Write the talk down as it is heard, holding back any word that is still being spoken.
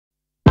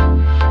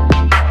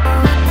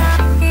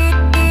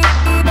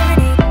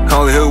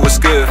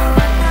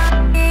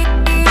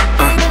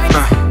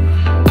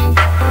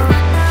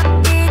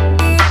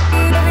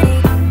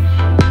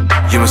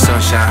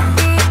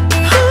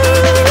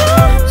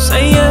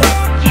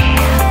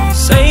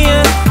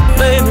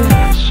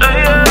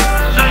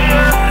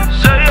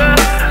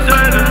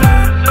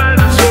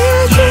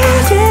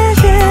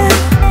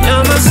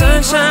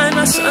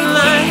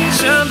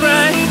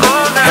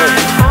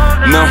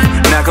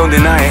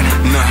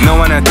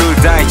너와 나 둘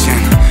다 이젠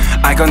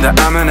알건 다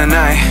아면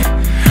하나에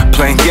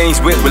Playing games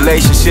with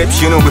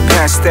relationships, you know we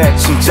past that.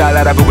 진짜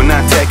알아보고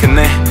난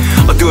택했네.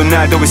 어두운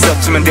날도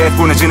있었지만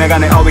대부분은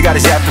지나가네. All we got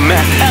is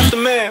aftermath.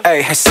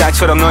 Ay,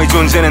 햇살처럼 너의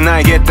존재는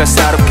나에게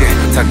따사롭게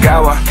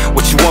다가와.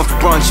 What you want for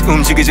brunch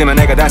움직이지만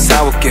내가 다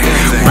사올게.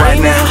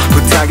 Right now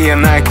부탁이야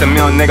나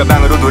있다면 내가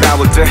방으로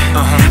돌아올 때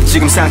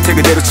지금 상태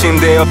그대로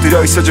침대에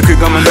엎드려 있어줘.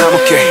 그것만 난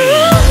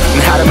오케이.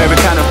 Hot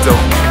Americano though,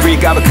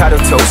 Greek avocado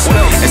toast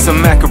and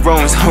some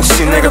macarons.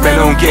 혹시 내가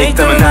빼놓은 게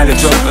있다면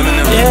알려줘.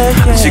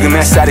 지금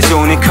햇살이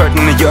좋으니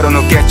curtain을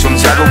열어놓게 좀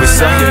자고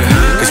있어.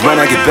 Cause when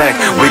I get back,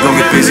 we gon'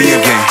 get busy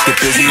again.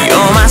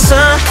 You're my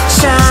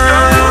sunshine.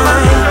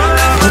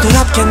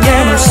 부드럽게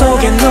내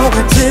몸속에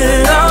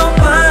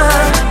녹아들어와.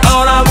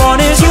 All I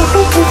want is you.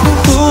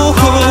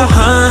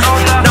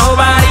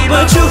 Nobody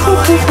but you,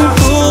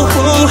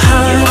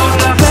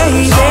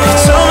 baby.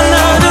 손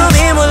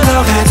어둠이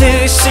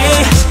물러가듯이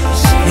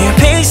네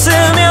옆에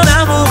있으면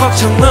아무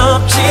걱정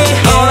없지.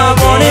 All I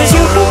want is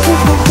you.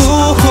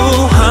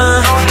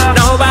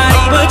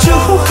 Nobody but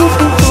you.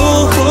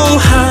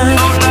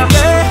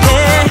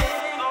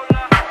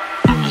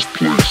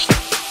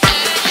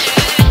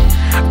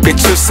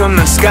 빛을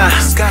쏟는 sky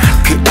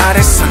그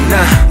아래서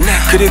나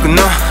그리고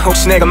너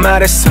혹시 내가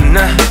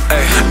말했었나.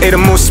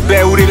 이런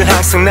모습에 우리를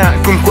항상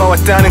난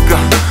꿈꿔왔다는 거.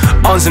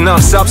 언제나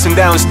ups and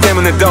downs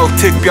때문에도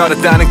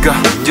특별하다는 거.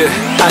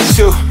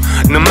 아주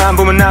너만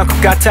보면 나올 것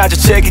같아 저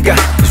체기가.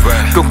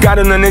 꼭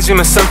가루는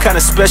아니지만 some kind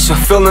of special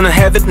feeling of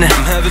heaven now.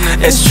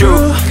 It's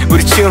true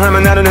우리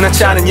치유하면 나누는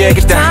하찮은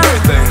얘기다.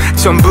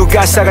 전부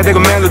가사가 되고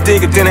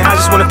멜로디가 되네. I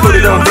just wanna put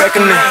it on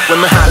record now. When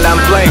my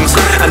hotline blinks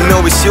I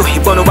know it's you. 이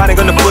번호 아는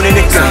건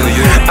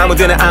너뿐이니까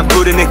아무데나 안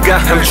부르니까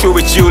I'm true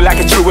with you like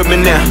you're true with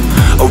me now.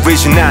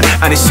 Original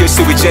아니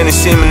실수 이제는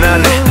심은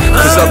안 해.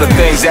 Cause all the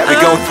things that we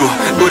go through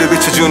우리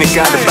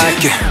비춰주니까 더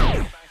밝게.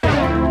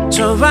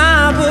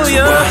 좋아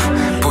보여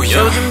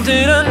요즘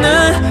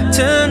들어는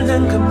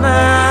듣는 그 말.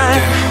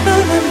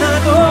 널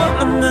만나고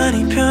넌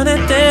많이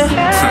변했대.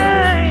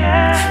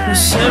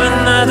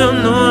 웃으면 나도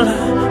놀라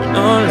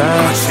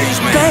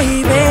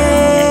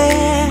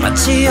Baby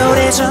마치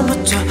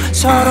오래전부터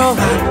서로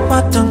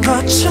알았던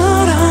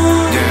것처럼.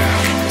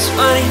 It's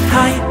funny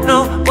how you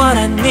know what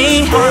I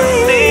need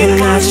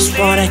and I just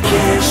wanna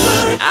kiss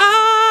you.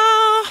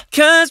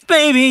 Cause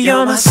baby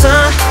you're my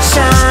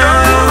sunshine.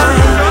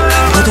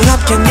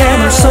 부드럽게 내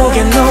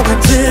몸속에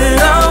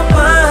녹아들어와.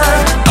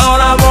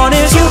 All I want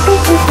is you.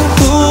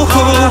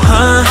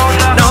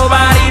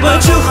 Nobody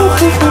but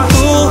you.